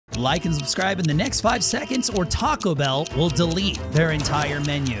like and subscribe in the next 5 seconds, or Taco Bell will delete their entire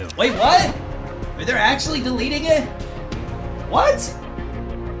menu. Wait, what? They're actually deleting it? What?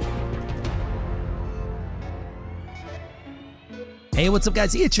 Hey, what's up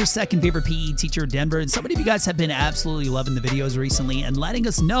guys? It's your second favorite PE teacher, Denver, and so many of you guys have been absolutely loving the videos recently and letting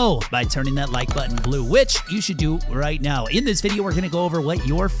us know by turning that like button blue, which you should do right now. In this video, we're going to go over what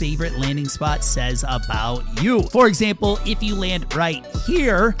your favorite landing spot says about you. For example, if you land right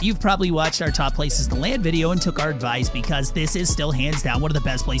here, you've probably watched our top places to land video and took our advice, because this is still hands down one of the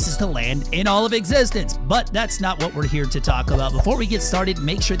best places to land in all of existence. But that's not what we're here to talk about. Before we get started,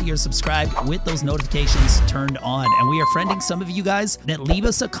 make sure that you're subscribed with those notifications turned on. And we are friending some of you guys that leave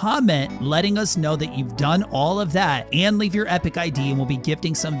us a comment letting us know that you've done all of that, and leave your epic ID, and we'll be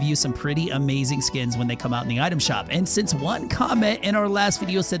gifting some of you some pretty amazing skins when they come out in the item shop. And since one comment in our last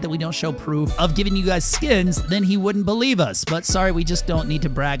video said that we don't show proof of giving you guys skins, then he wouldn't believe us. But sorry, we just don't need to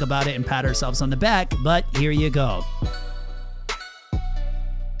brag about it and pat ourselves on the back, but here you go.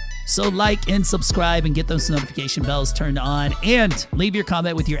 So like and subscribe and get those notification bells turned on, and leave your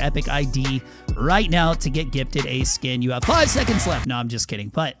comment with your epic ID right now to get gifted a skin. You have 5 seconds left. No, I'm just kidding.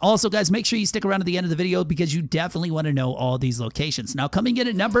 But also guys, make sure you stick around to the end of the video, because you definitely want to know all these locations. Now coming in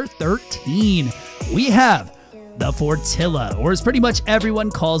at number 13, we have the Fortilla, or as pretty much everyone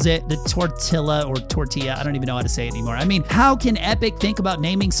calls it, the Tortilla or Tortilla. I don't even know how to say it anymore. I mean, how can Epic think about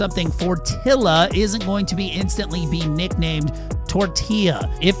naming something Fortilla isn't going to be instantly be nicknamed Tortilla?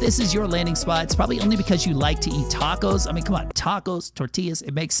 If this is your landing spot, it's probably only because you like to eat tacos. I mean, come on, tacos, tortillas,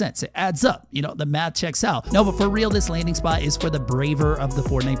 it makes sense. It adds up. You know, the math checks out. No, but for real, this landing spot is for the braver of the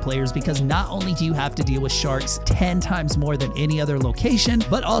Fortnite players, because not only do you have to deal with sharks 10 times more than any other location,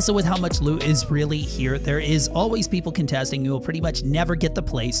 but also with how much loot is really here, there is always people contesting. You will pretty much never get the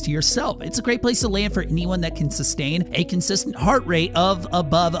place to yourself. It's a great place to land for anyone that can sustain a consistent heart rate of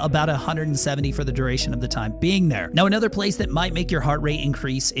above about 170 for the duration of the time being there. Now, another place that might make your heart rate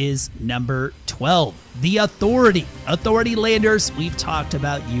increase is number 12, the Authority. Authority landers, we've talked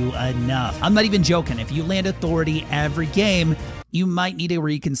about you enough. I'm not even joking. If you land Authority every game, you might need to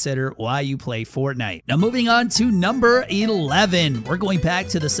reconsider why you play Fortnite. Now moving on to number 11, we're going back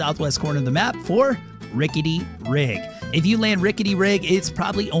to the southwest corner of the map for Rickety Rig. If you land Rickety Rig, it's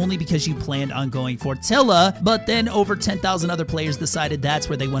probably only because you planned on going Fortilla, but then over 10,000 other players decided that's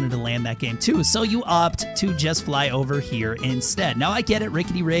where they wanted to land that game too, so you opt to just fly over here instead. Now I get it,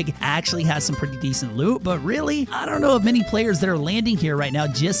 Rickety Rig actually has some pretty decent loot, but really, I don't know of many players that are landing here right now,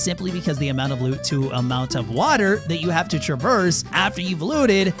 just simply because the amount of loot to amount of water that you have to traverse after you've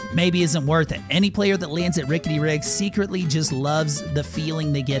looted maybe isn't worth it. Any player that lands at Rickety Rig secretly just loves the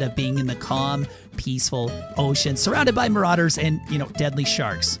feeling they get of being in the calm, peaceful ocean, surrounded by marauders and, you know, deadly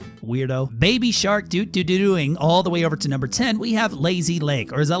sharks. Weirdo. Baby shark doing all the way over to number 10, we have Lazy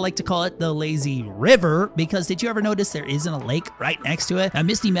Lake, or as I like to call it, the Lazy River, because did you ever notice there isn't a lake right next to it? Now,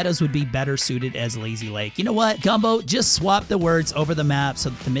 Misty Meadows would be better suited as Lazy Lake. You know what, Gumbo, just swap the words over the map so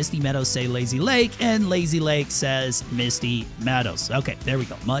that the Misty Meadows say Lazy Lake and Lazy Lake says Misty Meadows. Okay, there we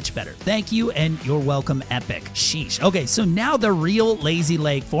go. Much better. Thank you, and you're welcome, Epic. Sheesh. Okay, so now the real Lazy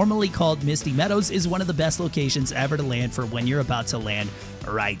Lake, formerly called Misty Meadows, is one of the best locations ever to land for when you're about to land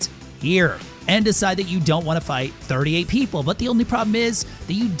right here and decide that you don't want to fight 38 people. But the only problem is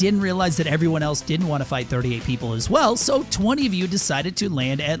that you didn't realize that everyone else didn't want to fight 38 people as well, so 20 of you decided to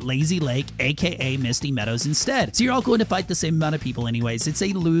land at Lazy Lake, aka Misty Meadows, instead. So you're all going to fight the same amount of people anyways. It's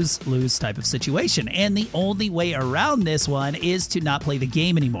a lose-lose type of situation, and the only way around this one is to not play the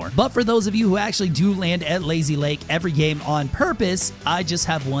game anymore. But for those of you who actually do land at Lazy Lake every game on purpose, I just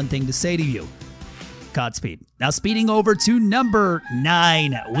have one thing to say to you. Godspeed. Now, speeding over to number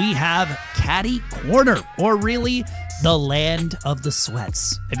 9, we have Catty Corner, or really, the land of the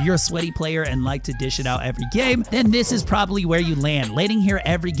sweats. If you're a sweaty player and like to dish it out every game, then this is probably where you land. Landing here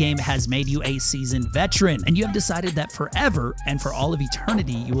every game has made you a seasoned veteran, and you have decided that forever and for all of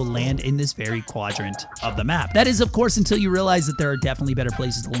eternity, you will land in this very quadrant of the map. That is, of course, until you realize that there are definitely better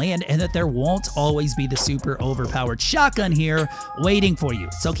places to land, and that there won't always be the super overpowered shotgun here waiting for you.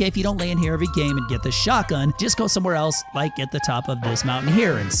 It's okay if you don't land here every game and get the shotgun. Just go somewhere else, like at the top of this mountain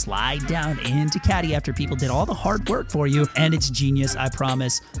here, and slide down into Catty after people did all the hard work for you, and it's genius, I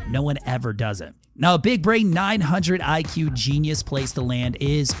promise. No one ever does it. Now, a big brain 900 IQ genius place to land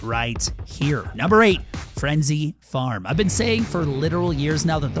is right here. Number 8, Frenzy Farm. I've been saying for literal years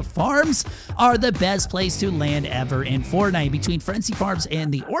now that the farms are the best place to land ever in Fortnite. Between Frenzy Farms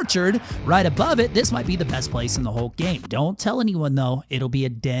and the Orchard, right above it, this might be the best place in the whole game. Don't tell anyone though, it'll be a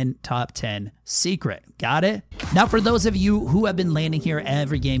Den top 10 secret. Got it? Now, for those of you who have been landing here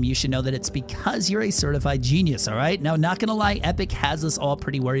every game, you should know that it's because you're a certified genius, all right? Now, not gonna lie, Epic has us all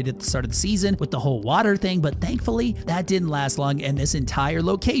pretty worried at the start of the season with the whole water thing, but thankfully that didn't last long and this entire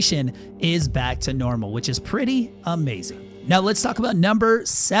location is back to normal, which is pretty amazing. Now, let's talk about number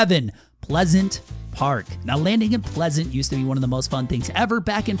 7, Pleasant Park. Now, landing in Pleasant used to be one of the most fun things ever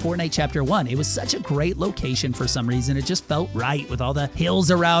back in Fortnite Chapter 1. It was such a great location for some reason. It just felt right with all the hills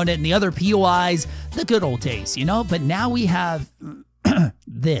around it and the other POIs, the good old days, you know? But now we have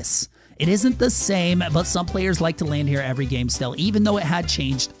this. It isn't the same, but some players like to land here every game still, even though it had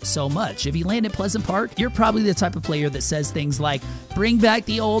changed so much. If you land at Pleasant Park, you're probably the type of player that says things like, bring back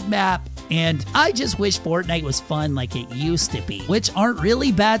the old map, and I just wish Fortnite was fun like it used to be, which aren't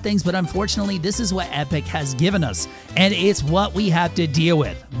really bad things, but unfortunately, this is what Epic has given us, and it's what we have to deal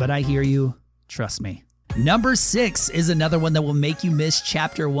with. But I hear you, trust me. Number 6 is another one that will make you miss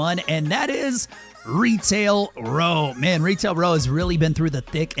Chapter 1, and that is Retail Row. Man, Retail Row has really been through the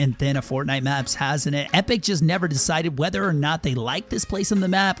thick and thin of Fortnite maps, hasn't it? Epic just never decided whether or not they like this place on the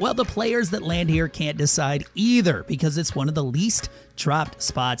map. Well, the players that land here can't decide either because it's one of the least dropped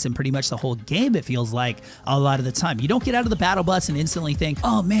spots in pretty much the whole game, it feels like, a lot of the time. You don't get out of the battle bus and instantly think,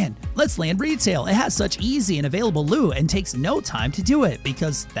 oh man, let's land retail. It has such easy and available loot and takes no time to do it,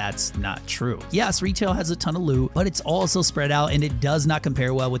 because that's not true. Yes, retail has a ton of loot, but it's also spread out and it does not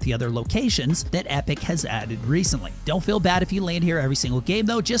compare well with the other locations that Epic has added recently. Don't feel bad if you land here every single game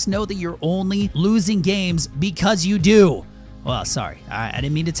though, just know that you're only losing games because you do. Well, sorry, I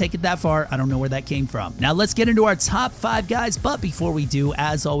didn't mean to take it that far. I don't know where that came from. Now let's get into our top 5 guys, but before we do,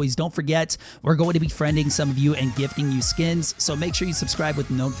 as always, don't forget, we're going to be friending some of you and gifting you skins, so make sure you subscribe with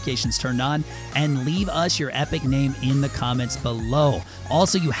the notifications turned on and leave us your epic name in the comments below.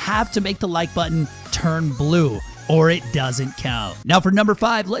 Also, you have to make the like button turn blue, or it doesn't count. Now for number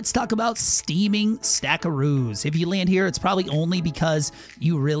 5, let's talk about Steaming Stackaroos. If you land here, it's probably only because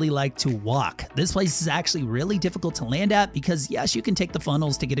you really like to walk. This place is actually really difficult to land at because yes, you can take the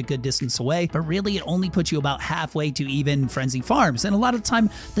funnels to get a good distance away, but really it only puts you about halfway to even Frenzy Farms. And a lot of the time,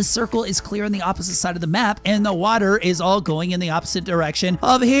 the circle is clear on the opposite side of the map and the water is all going in the opposite direction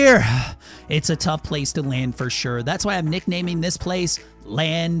of here. It's a tough place to land for sure. That's why I'm nicknaming this place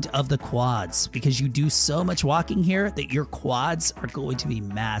Land of the Quads, because you do so much walking here that your quads are going to be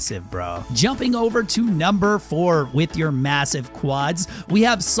massive, bro. Jumping over to number 4 with your massive quads, we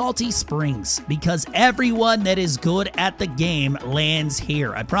have Salty Springs, because everyone that is good at the game lands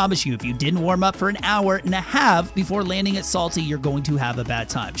here. I promise you, if you didn't warm up for an hour and a half before landing at Salty, you're going to have a bad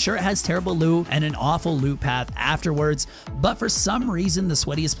time. Sure, it has terrible loot and an awful loot path afterwards, but for some reason, the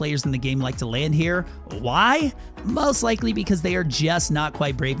sweatiest players in the game like to land here. Why? Most likely because they are just not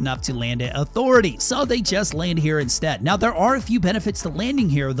quite brave enough to land at Authority, so they just land here instead. Now, there are a few benefits to landing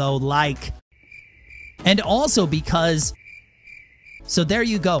here though, like, and also because, so there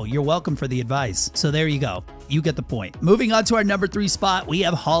you go. You're welcome for the advice. So there you go. You get the point. Moving on to our number 3 spot, we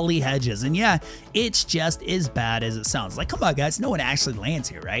have Holly Hedges. And yeah, it's just as bad as it sounds. Like, come on guys, no one actually lands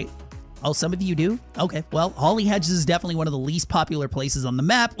here, right? Oh, some of you do? Okay, well, Holly Hedges is definitely one of the least popular places on the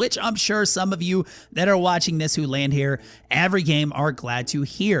map, which I'm sure some of you that are watching this who land here every game are glad to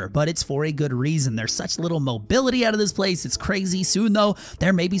hear, but it's for a good reason. There's such little mobility out of this place. It's crazy. Soon, though,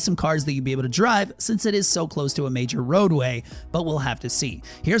 there may be some cars that you'll be able to drive since it is so close to a major roadway, but we'll have to see.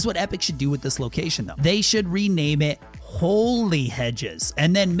 Here's what Epic should do with this location, though. They should rename it Holy Hedges,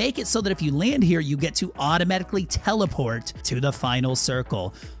 and then make it so that if you land here, you get to automatically teleport to the final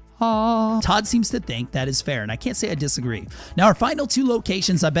circle. Todd seems to think that is fair, and I can't say I disagree. Now, our final 2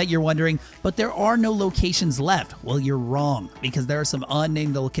 locations, I bet you're wondering, but there are no locations left. Well, you're wrong, because there are some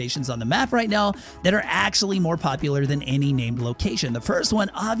unnamed locations on the map right now that are actually more popular than any named location. The first one,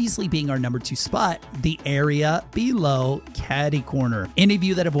 obviously being our number 2 spot, the area below Caddy Corner. Any of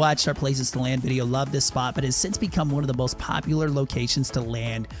you that have watched our Places to Land video love this spot, but has since become one of the most popular locations to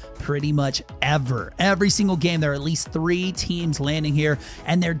land pretty much ever. Every single game, there are at least 3 teams landing here,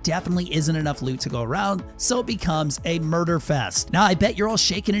 and they're definitely isn't enough loot to go around, so it becomes a murder fest. Now, I bet you're all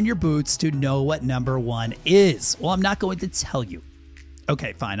shaking in your boots to know what number 1 is. Well, I'm not going to tell you.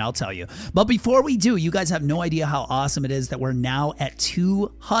 Okay, fine, I'll tell you. But before we do, you guys have no idea how awesome it is that we're now at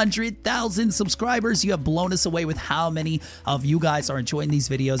 200,000 subscribers. You have blown us away with how many of you guys are enjoying these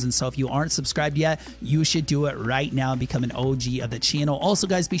videos. And so if you aren't subscribed yet, you should do it right now and become an OG of the channel. Also,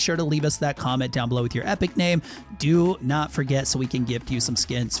 guys, be sure to leave us that comment down below with your epic name. Do not forget so we can gift you some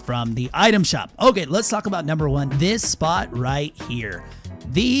skins from the item shop. Okay, let's talk about number one, this spot right here.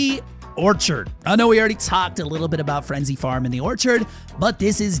 The Orchard. I know we already talked a little bit about Frenzy Farm in the Orchard, but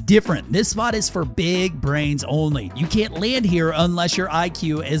this is different. This spot is for big brains only. You can't land here unless your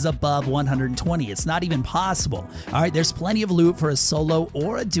IQ is above 120. It's not even possible. All right, there's plenty of loot for a solo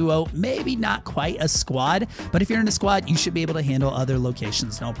or a duo, maybe not quite a squad, but if you're in a squad, you should be able to handle other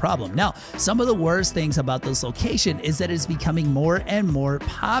locations, no problem. Now, some of the worst things about this location is that it's becoming more and more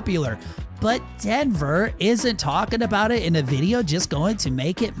popular. But Denver isn't talking about it in a video just going to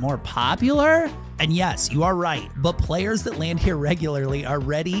make it more popular? And yes, you are right, but players that land here regularly are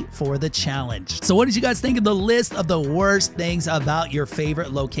ready for the challenge. So what did you guys think of the list of the worst things about your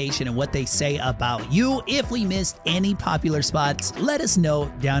favorite location and what they say about you? If we missed any popular spots, let us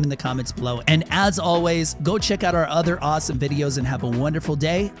know down in the comments below. And as always, go check out our other awesome videos and have a wonderful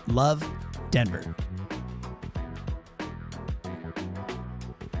day. Love, Denver.